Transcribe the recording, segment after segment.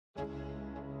Let's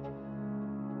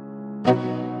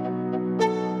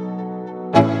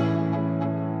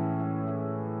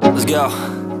go.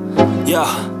 Yo,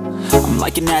 I'm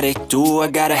like an addict, do I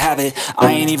gotta have it.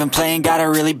 I ain't even playing, got a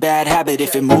really bad habit.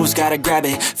 If it moves, gotta grab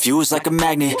it, fuse like a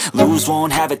magnet. Lose,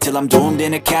 won't have it till I'm doomed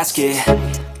in a casket.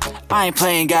 I ain't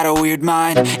playing, got a weird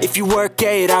mind. If you work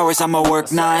 8 hours, I'ma work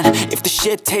 9. If the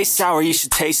shit tastes sour, you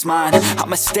should taste mine.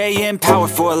 I'ma stay in power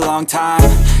for a long time.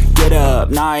 Get up,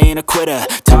 nah, I ain't a quitter.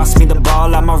 Toss me the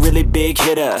ball, I'm a really big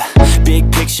hitter. Big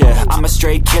picture, I'm a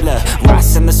straight killer.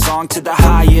 Rising the song to the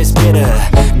highest bidder.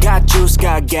 Got juice,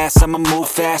 got gas, I'ma move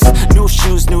fast. New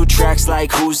shoes, new tracks,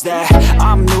 like who's that?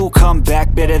 I'm new, come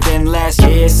back, better than last.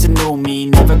 Yeah, it's a new me,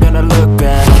 never gonna look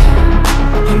back.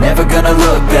 Never gonna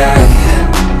look back.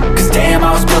 Cause damn,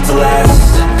 I was built to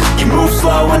last. You move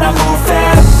slow and I move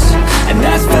fast, and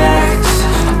that's facts.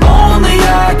 Only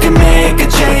I can make a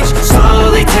change.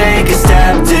 Slowly take a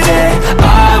step today.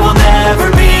 I will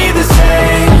never be the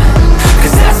same.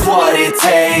 Cause that's what it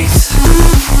takes.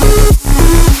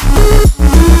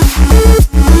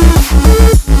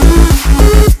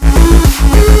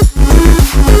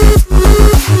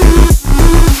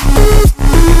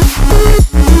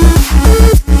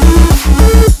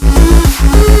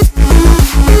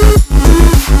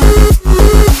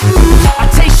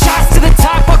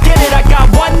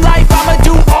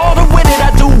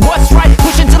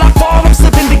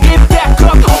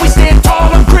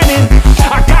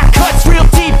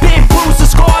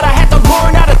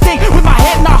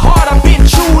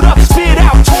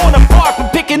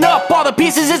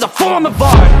 Is a form of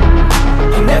art.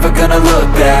 I'm never gonna look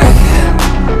back.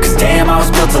 Cause damn, I was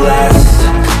built to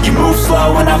last. You move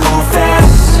slow and I move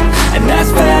fast, and that's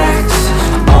facts.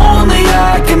 Only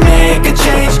I can make a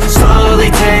change. Slowly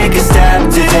take a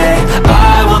step today.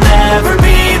 I will never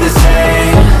be the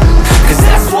same. Cause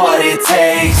that's what it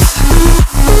takes.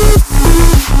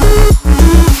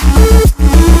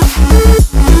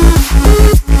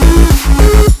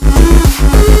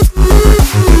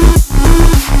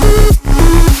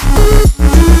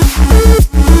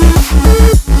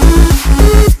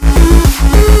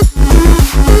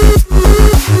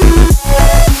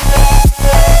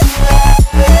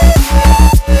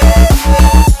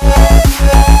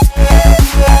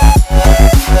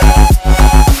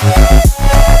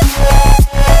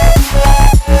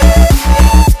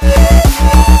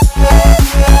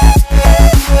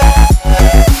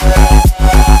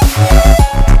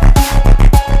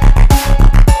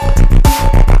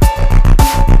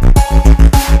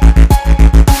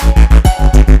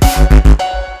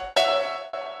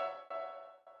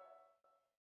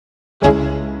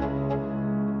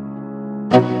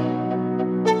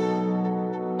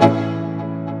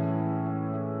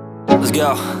 Let's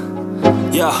go.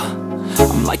 Yo,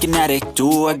 I'm like an addict,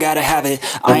 do I gotta have it.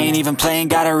 I ain't even playing,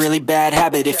 got a really bad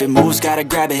habit. If it moves, gotta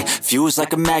grab it, fuse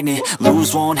like a magnet.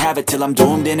 Lose, won't have it till I'm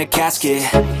doomed in a casket.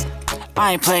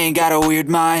 I ain't playing, got a weird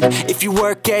mind. If you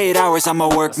work 8 hours,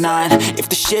 I'ma work 9. If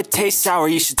the shit tastes sour,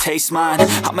 you should taste mine.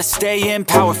 I'ma stay in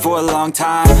power for a long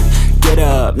time. Get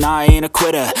up, nah, I ain't a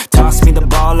quitter. Toss me the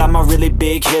ball, I'm a really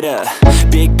big hitter.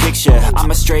 Big picture, I'm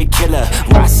a straight killer.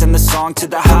 Rising the song to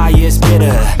the highest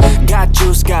bidder. Got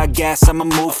juice, got gas, I'ma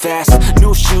move fast.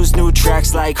 New shoes, new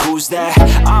tracks, like who's that?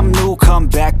 I'm new, come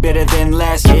back, better than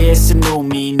last. Yeah, it's a new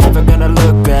me, never gonna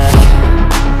look back.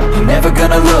 Never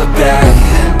gonna look back.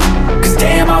 Cause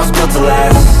damn, I was built to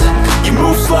last. You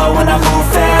move slow and I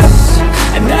move fast,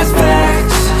 and that's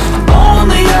facts.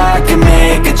 Only I can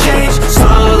make a change.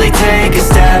 Slowly take a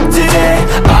step today.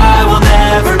 I will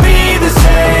never be the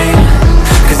same.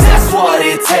 Cause that's what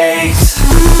it takes.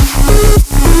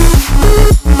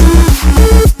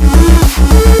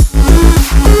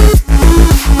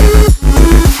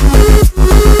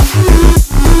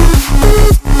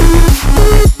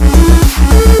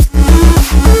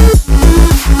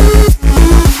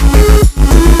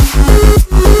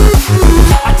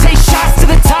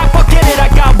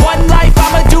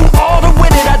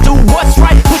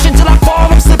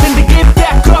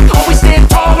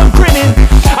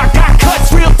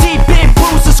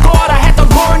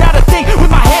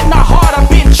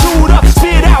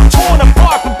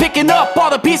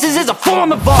 Pieces is a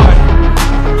form of art.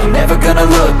 I'm never gonna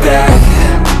look back.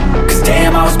 Cause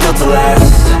damn, I was built to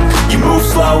last. You move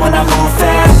slow and I move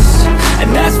fast,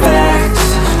 and that's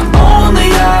facts.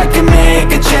 Only I can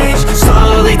make a change.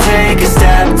 Slowly take a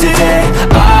step today.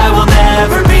 I will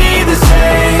never be the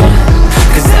same.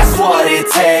 Cause that's what it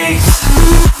takes.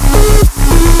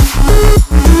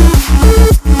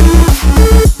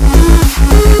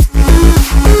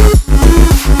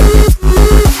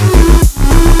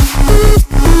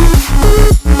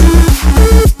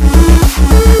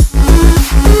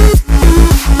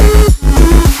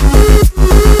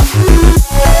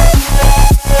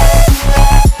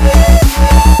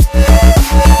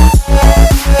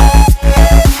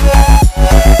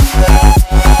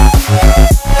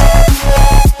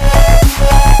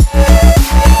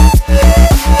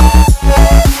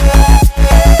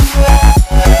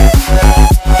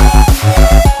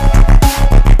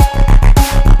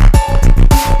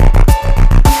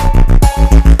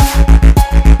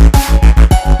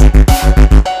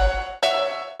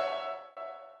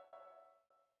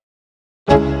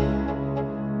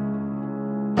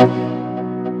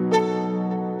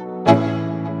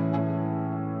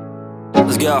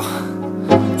 go.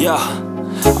 Yeah.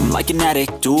 I'm like an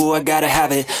addict, do I gotta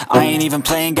have it. I ain't even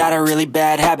playing, got a really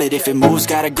bad habit. If it moves,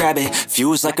 gotta grab it,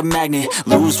 fuse like a magnet.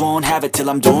 Lose, won't have it till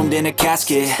I'm doomed in a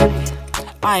casket.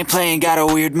 I ain't playing, got a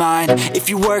weird mind. If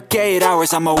you work 8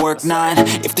 hours, I'ma work 9.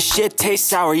 If the shit tastes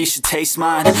sour, you should taste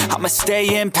mine. I'ma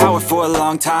stay in power for a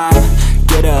long time.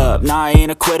 Get up, nah, I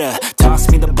ain't a quitter. Toss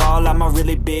me the ball, I'm a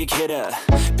really big hitter.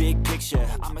 Big picture,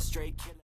 I'm a straight killer.